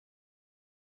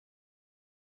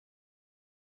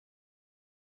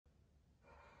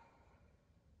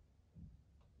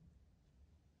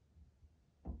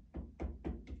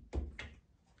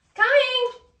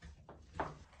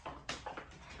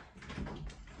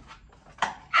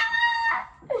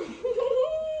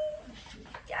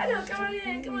no, come on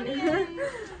in, come on in.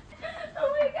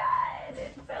 Oh my god,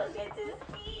 it's so good to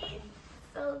see you.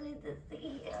 So good to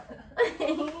see you.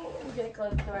 I'm gonna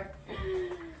close the door.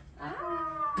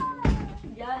 Ah,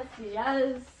 yes,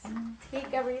 yes.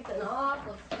 Take everything off,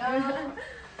 let's go.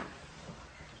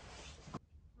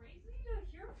 Crazy to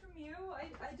hear from you. I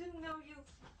didn't know you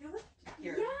lived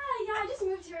here. Yeah, I just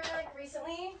moved here like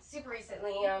recently, super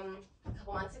recently, a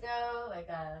couple months ago, like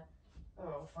I don't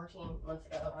know, 14 months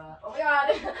ago. Oh my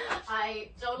god, I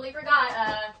totally forgot.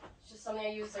 It's just something I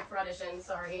use like for auditions,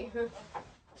 sorry. Just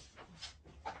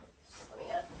let me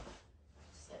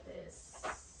just get this.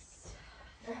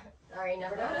 Sorry,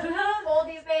 never know how to fold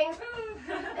these things.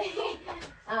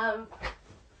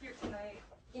 Here tonight.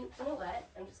 You know what?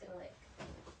 I'm just gonna like,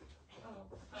 Oh.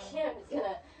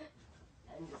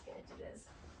 I'm just gonna do this.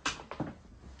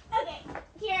 Okay,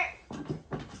 here.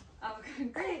 Oh,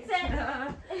 great.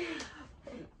 That's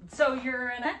So you're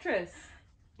an actress.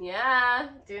 Yeah,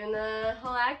 doing the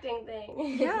whole acting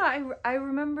thing. Yeah, I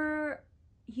remember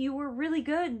you were really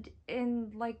good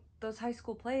in like those high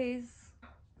school plays.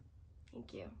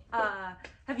 Thank you.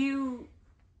 Have you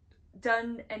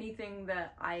done anything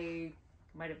that I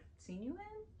might have seen you in?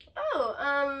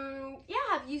 Oh, yeah,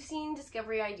 have you seen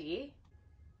Discovery ID?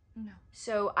 No.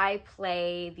 So I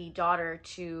play the daughter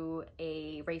to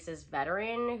a racist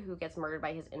veteran who gets murdered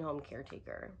by his in-home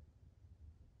caretaker.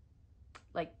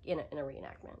 Like, in a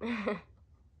reenactment.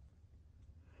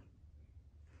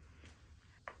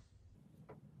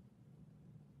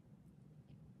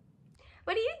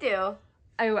 What do you do?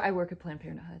 I work at Planned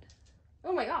Parenthood.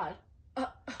 Oh my god.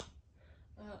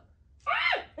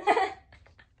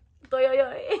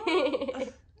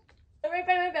 Right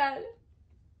by my bed.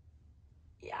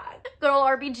 Yeah, good old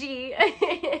RBG.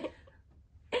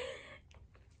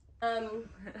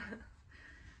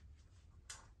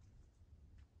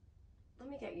 Let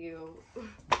me get you.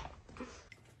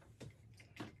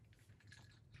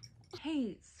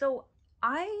 Hey, so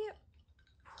I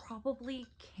probably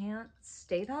can't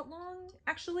stay that long,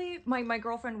 actually. My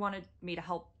girlfriend wanted me to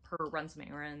help her run some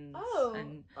errands. Oh,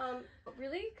 and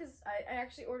really? Because I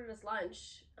actually ordered us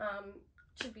lunch.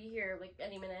 Should be here like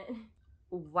any minute.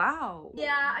 Wow.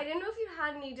 Yeah, I didn't know if you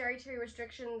had any dietary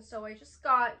restrictions, so I just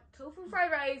got tofu fried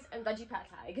rice and veggie pad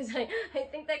thai, because I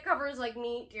think that covers like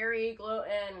meat, dairy,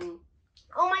 gluten.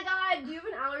 Oh my god, do you have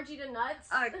an allergy to nuts?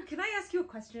 Can I ask you a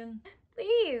question?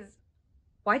 Please.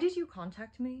 Why did you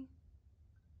contact me?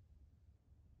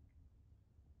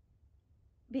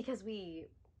 Because we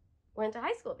went to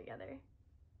high school together.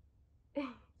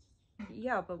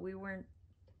 Yeah, but we weren't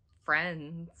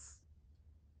friends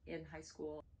in high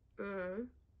school. Mm-hmm.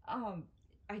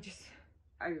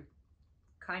 I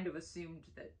kind of assumed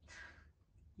that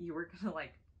you were gonna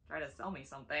like try to sell me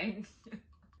something.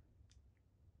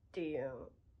 Do you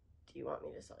want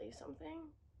me to sell you something?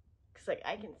 Because like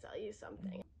I can sell you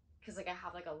something. Because like I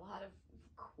have like a lot of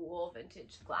cool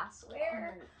vintage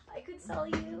glassware I could sell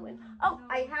you. And oh, no,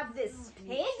 I have this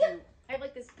pig. I have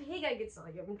like this pig I could sell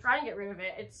you. I've been trying to get rid of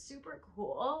it. It's super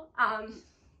cool.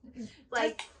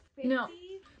 Like 50? No.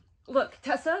 Look,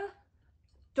 Tessa,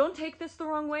 don't take this the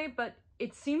wrong way, but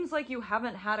it seems like you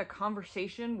haven't had a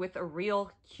conversation with a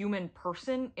real human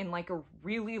person in like a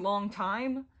really long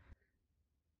time.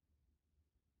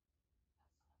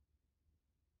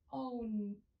 Oh,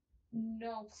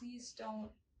 no, please don't.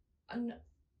 No.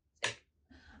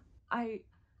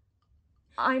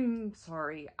 I'm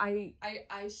sorry. I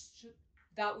should.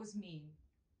 That was mean.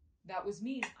 That was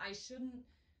mean. I shouldn't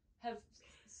have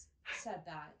said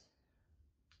that.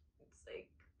 It's like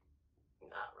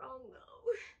not wrong though.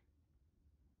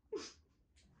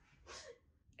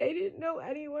 I didn't know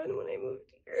anyone when I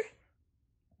moved here.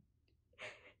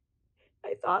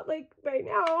 I thought like by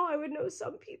now I would know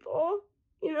some people,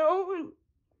 you know, and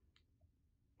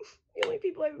the only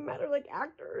people I've met are like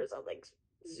actors on like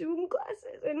Zoom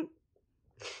classes, and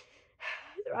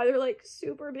they're either like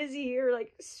super busy or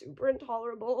like super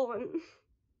intolerable, and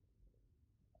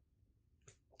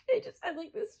I just had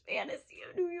like this fantasy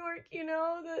of New York, you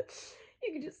know, that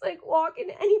you could just like walk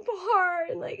into any bar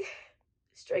and like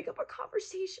strike up a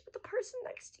conversation with the person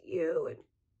next to you, and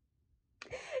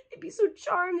they'd be so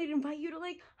charmed they'd invite you to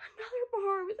like another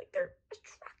bar with like their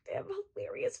attractive,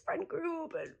 hilarious friend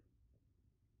group, and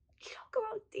you know, go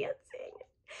out dancing,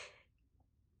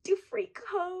 do free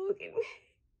coke, and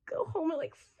go home at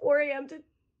like 4 a.m. to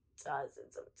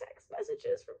dozens of text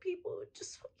messages from people who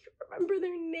just want you to remember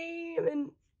their name,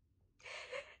 and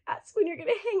that's when you're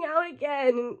gonna hang out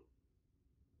again.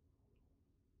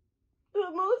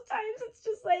 But most times it's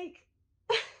just like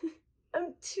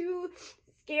I'm too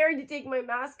scared to take my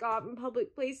mask off in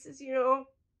public places, you know?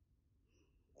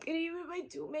 And even if I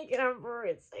do make an effort,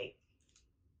 it's like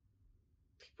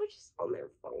people are just on their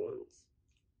phones.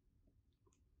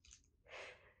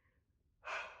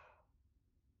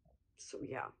 So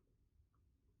yeah,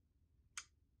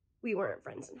 we weren't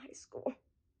friends in high school,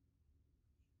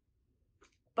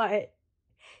 but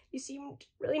you seemed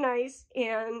really nice,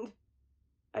 and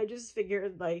I just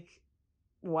figured, like,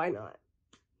 why not?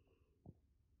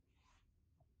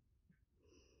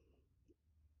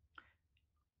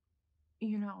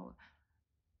 You know,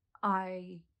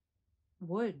 I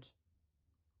would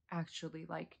actually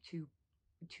like to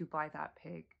buy that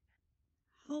pig.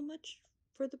 How much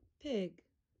for the pig?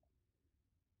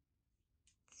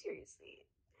 Seriously.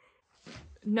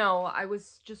 No, I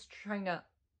was just trying to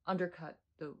undercut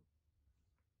the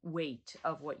weight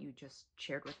of what you just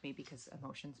shared with me because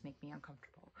emotions make me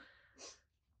uncomfortable.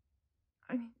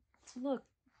 I mean, look,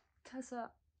 Tessa,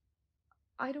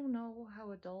 I don't know how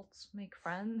adults make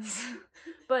friends,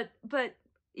 but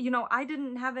you know, I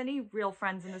didn't have any real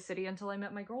friends in the city until I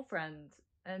met my girlfriend,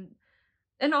 and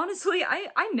honestly,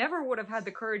 I never would have had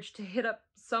the courage to hit up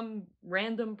some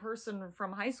random person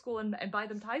from high school and buy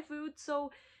them Thai food.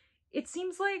 So it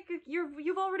seems like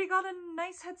you've already got a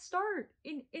nice head start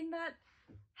in that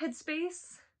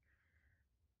headspace.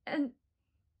 And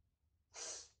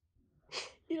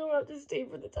You don't have to stay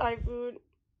for the Thai food.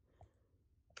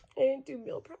 I didn't do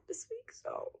meal prep this week,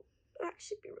 so that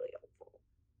should be really helpful.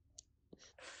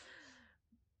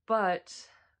 but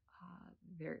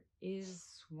there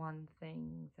is one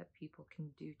thing that people can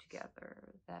do together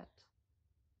that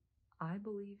I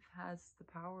believe has the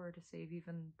power to save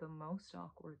even the most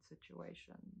awkward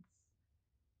situations.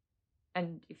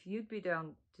 And if you'd be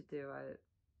down to do it,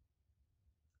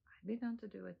 I'd be down to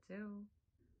do it too.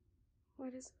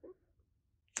 What is it?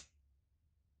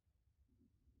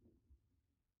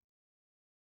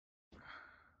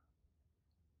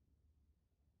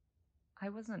 I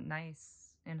wasn't nice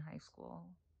in high school.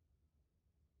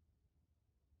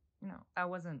 No, I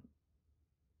wasn't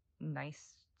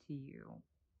nice to you.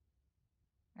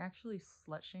 I actually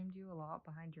slut shamed you a lot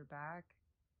behind your back.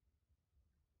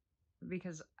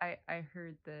 Because I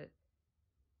heard that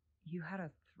you had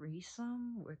a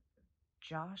threesome with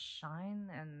Josh Shine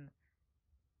and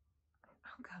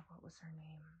oh god, what was her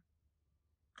name?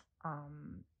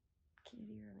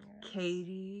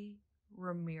 Katie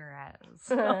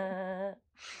Ramirez.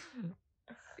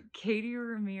 Katie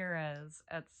Ramirez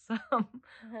at some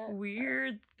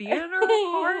weird theater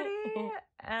party,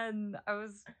 and I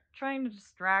was trying to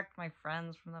distract my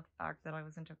friends from the fact that I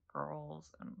was into girls,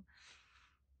 and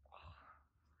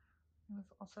I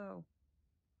was also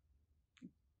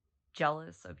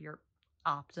jealous of your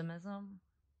optimism.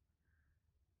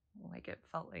 Like, it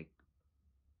felt like,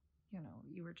 you know,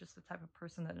 you were just the type of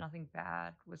person that nothing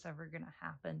bad was ever gonna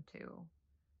happen to.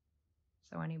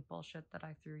 So any bullshit that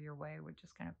I threw your way would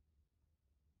just kind of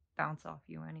bounce off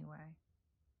you anyway.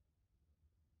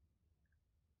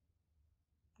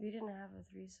 We didn't have a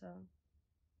threesome.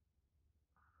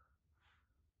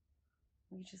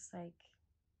 We just, like,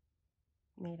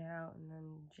 made out, and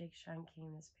then Jake Shine came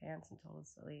in his pants and told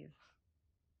us to leave.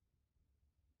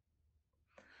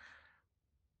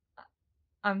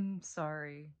 I'm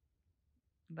sorry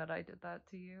that I did that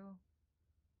to you.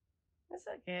 It's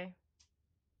okay.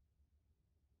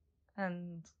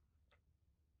 And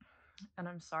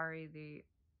I'm sorry, the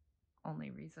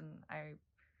only reason I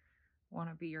want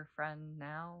to be your friend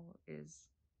now is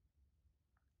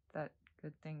that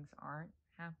good things aren't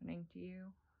happening to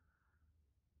you.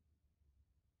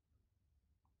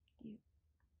 You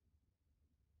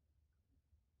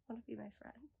want to be my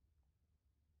friend?